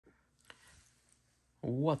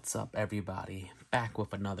What's up, everybody? Back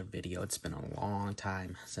with another video. It's been a long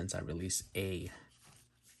time since I released a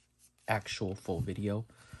actual full video.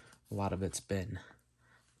 A lot of it's been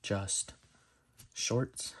just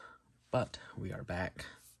shorts, but we are back.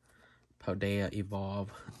 Paldea Evolve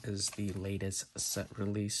is the latest set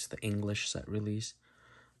release, the English set release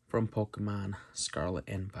from Pokemon Scarlet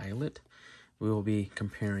and Violet. We will be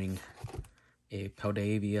comparing a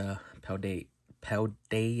Paldea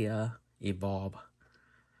Evolve,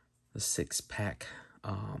 the 6-pack,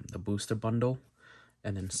 the booster bundle,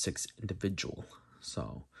 and then 6 individual.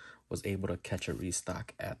 So was able to catch a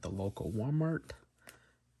restock at the local Walmart,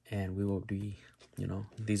 and we will be,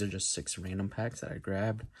 these are just 6 random packs that I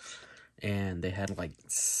grabbed, and they had like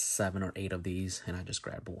 7 or 8 of these, and I just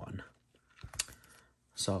grabbed one.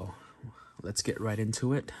 So let's get right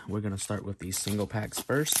into it. We're gonna start with these single packs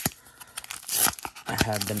first. I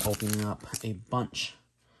have been opening up a bunch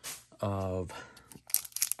of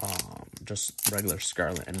just regular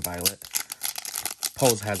Scarlet and Violet.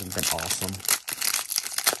 Pose hasn't been awesome,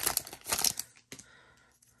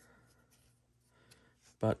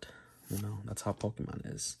 but that's how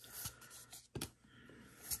Pokemon is.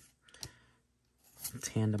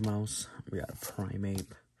 Tandemaus, we got a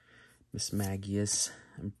Primeape, Mismagius,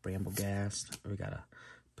 and Bramblegast. We got a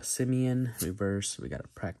Passimian reverse. We got a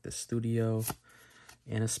Practice Studio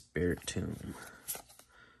and a Spiritomb.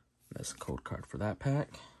 That's a code card for that pack.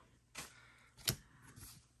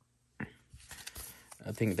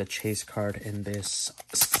 I think the chase card in this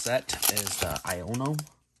set is the Iono.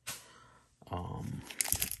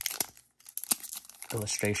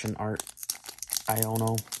 Illustration art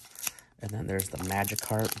Iono. And then there's the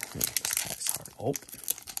Magikarp. This pack's hard. Oh.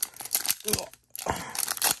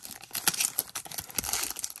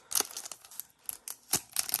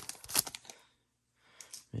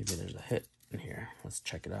 Maybe there's a hit in here. Let's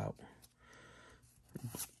check it out.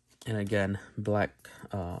 And again, black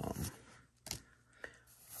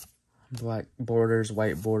borders,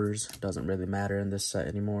 white borders. Doesn't really matter in this set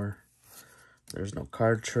anymore. There's no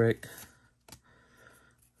card trick.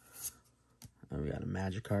 And we got a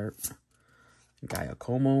Magikarp,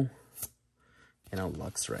 Gaiacomo, and a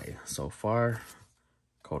Luxray. So far,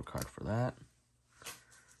 code card for that.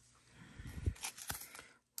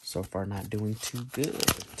 So far, not doing too good.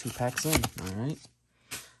 2 packs in, all right.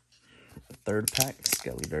 3rd pack,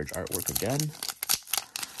 Skeledirge artwork again.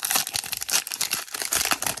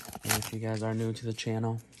 And if you guys are new to the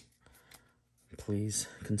channel, please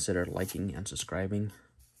consider liking and subscribing.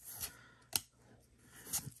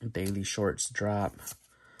 Daily shorts drop.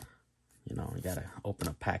 You gotta open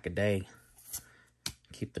a pack a day.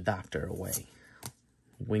 Keep the doctor away.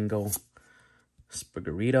 Wingull,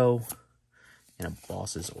 Spiggerito, and a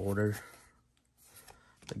Boss's Order.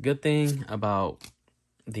 The good thing about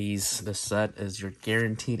this set is you're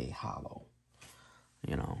guaranteed a holo,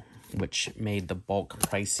 which made the bulk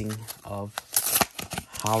pricing of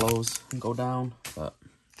holos go down, but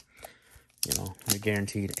you're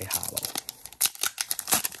guaranteed a holo.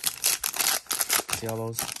 See all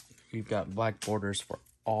those? You've got black borders for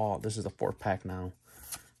all. This is a 4-pack now,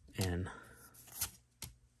 and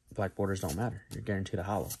black borders don't matter. You're guaranteed a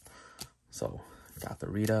holo. So got the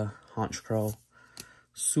Rita, Honchkrow,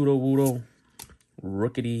 Sudowoodo,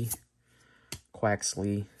 Rookity,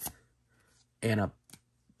 Quaxly, and a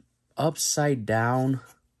upside down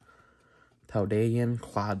Paldean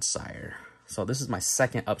Clodsire. So this is my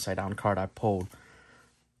 2nd upside down card I pulled.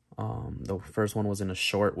 The first one was in a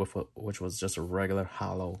short which was just a regular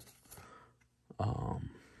holo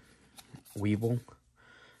Weevil.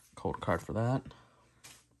 Code card for that.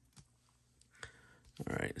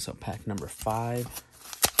 All right, so pack number 5.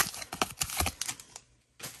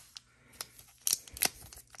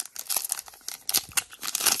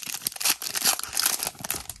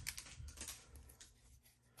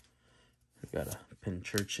 We got a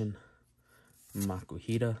Pincurchin,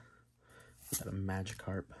 Makuhita. We got a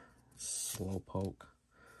Magikarp, Slowpoke,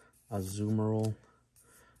 Azumarill,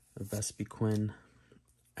 Vespiquen,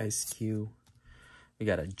 Ice-Q. We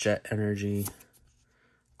got a Jet Energy,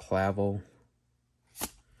 Clavel,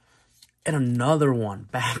 and another one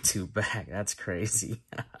back to back. That's crazy.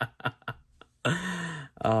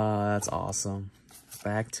 That's awesome.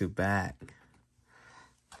 Back to back.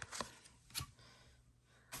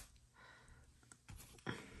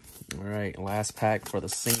 All right, last pack for the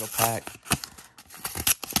single pack.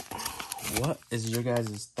 What is your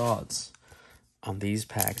guys' thoughts on these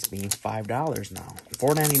packs being $5 now?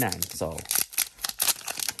 $4.99. So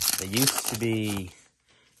they used to be,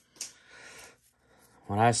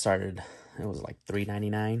 when I started, it was like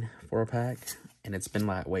 $3.99 for a pack, and it's been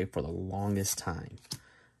that way for the longest time.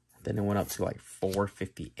 Then it went up to like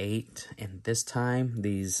 $4.58. And this time,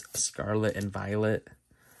 these Scarlet and Violet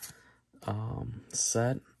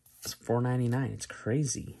set is $4.99. It's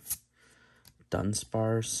crazy.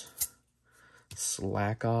 Dunsparce,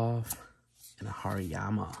 Slack Off, and a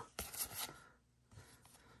Hariyama.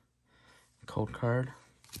 Code card.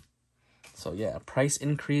 So yeah, price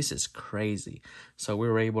increase is crazy. So we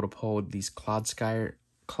were able to pull these Clodsire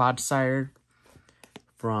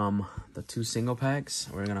from the 2 single packs.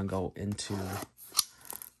 We're gonna go into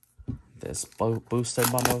this booster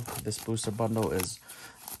bundle. This booster bundle is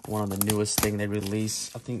one of the newest thing they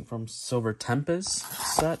released, I think, from Silver Tempest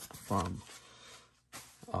set from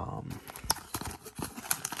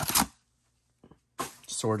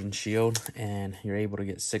Sword and Shield, and you're able to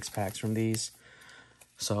get 6 packs from these.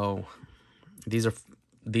 So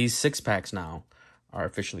these 6 packs now are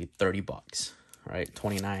officially $30, right?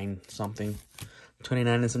 29 something,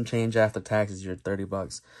 29 and some change after taxes. You're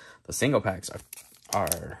 $30. The single packs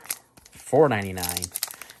are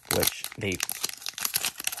 $4.99, which they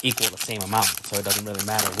equal the same amount, so it doesn't really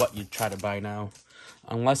matter what you try to buy now,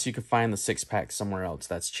 unless you can find the 6 pack somewhere else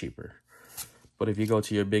that's cheaper. But if you go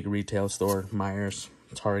to your big retail store, Myers,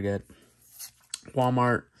 Target,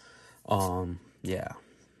 Walmart, yeah.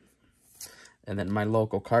 And then my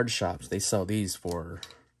local card shops, they sell these for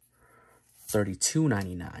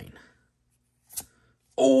 $32.99.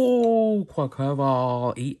 Oh,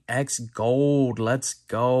 Quaquaval EX Gold. Let's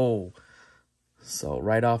go. So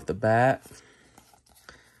right off the bat,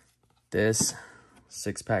 this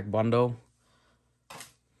 6-pack bundle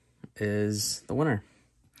is the winner.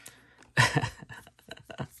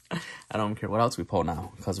 I don't care what else we pull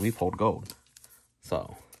now, because we pulled gold.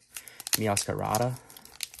 So, Meowscarada.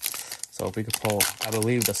 So if we could pull, I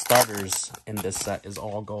believe the starters in this set is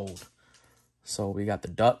all gold. So we got the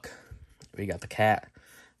duck, we got the cat,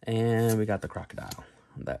 and we got the crocodile.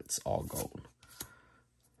 That's all gold.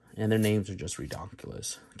 And their names are just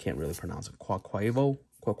ridiculous. Can't really pronounce it. Quaquaval,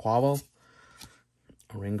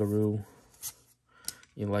 Ringaroo,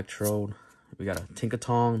 Electrode. We got a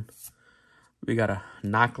Tinkaton. We got a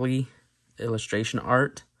Knockley illustration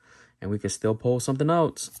art. And we can still pull something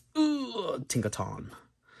else. Ooh, Tinkaton.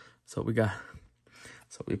 So we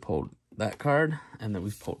pulled that card. And then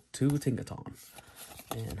we pulled 2 Tinkaton.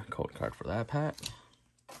 And a code card for that pack.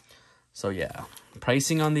 So yeah.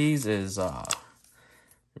 Pricing on these is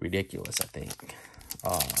ridiculous, I think.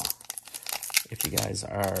 If you guys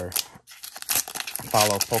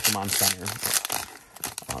follow Pokemon Center,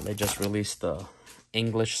 they just released the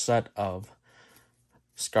English set of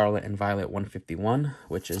Scarlet and Violet 151,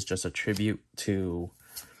 which is just a tribute to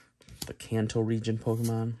the Kanto region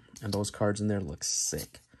Pokemon, and those cards in there look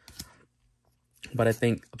sick. But I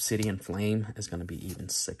think Obsidian Flame is going to be even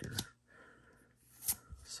sicker.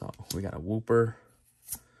 So we got a Wooper,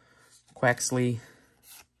 Quaxley,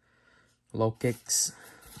 Lokix,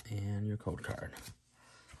 and your code card.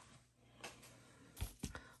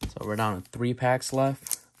 So we're down to 3 packs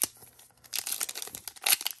left.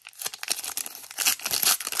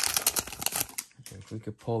 If we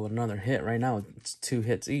could pull another hit right now, it's 2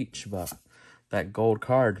 hits each, but that gold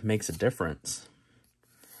card makes a difference.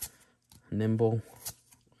 Nimble,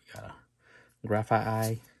 we got a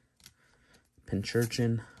Graphite,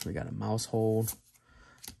 Pinchurchin, we got a Mousehold,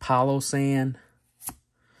 Palossand,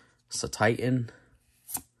 Satitan,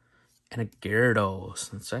 and a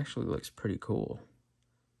Gyarados. This actually looks pretty cool.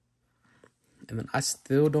 And then I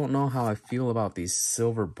still don't know how I feel about these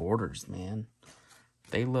silver borders, man.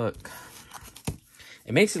 They look...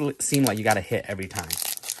 It makes it seem like you got to hit every time.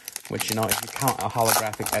 Which, you know, if you count a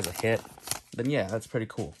holographic as a hit, then yeah, that's pretty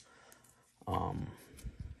cool.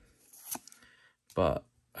 But,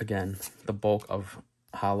 again, the bulk of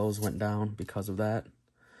holos went down because of that.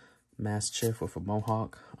 Maschiff with a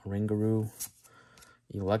Mohawk, a Ringaroo,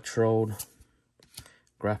 Electrode,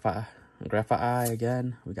 Graphite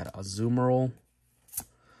again. We got a Azumarill.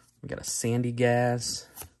 We got a Sandygast.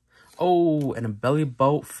 Oh, and a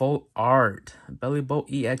Bellibolt full art.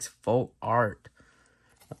 Bellibolt EX full art.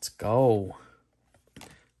 Let's go.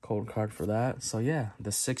 Code card for that. So yeah, the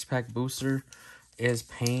 6-pack booster is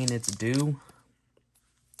paying its due.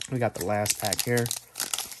 We got the last pack here.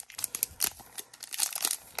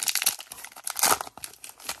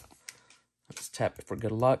 Let's tap it for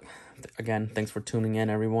good luck. Again, thanks for tuning in,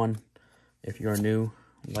 everyone. If you're new,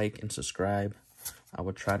 like and subscribe. I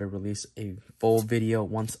would try to release a full video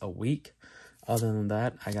once a week. Other than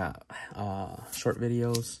that, I got short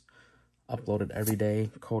videos uploaded every day.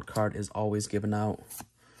 Code card is always given out.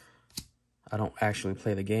 I don't actually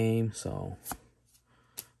play the game, so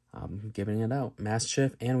I'm giving it out.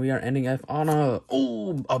 Mastiff, and we are ending F on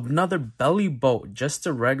another belly boat, just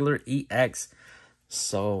a regular EX.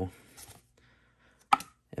 So,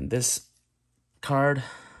 in this card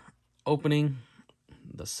opening,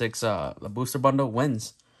 the booster bundle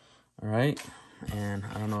wins. All right, and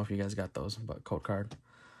I don't know if you guys got those, but code card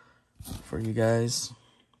for you guys.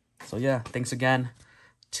 So yeah, thanks again.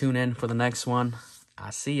 Tune in for the next one.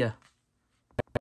 I'll see ya.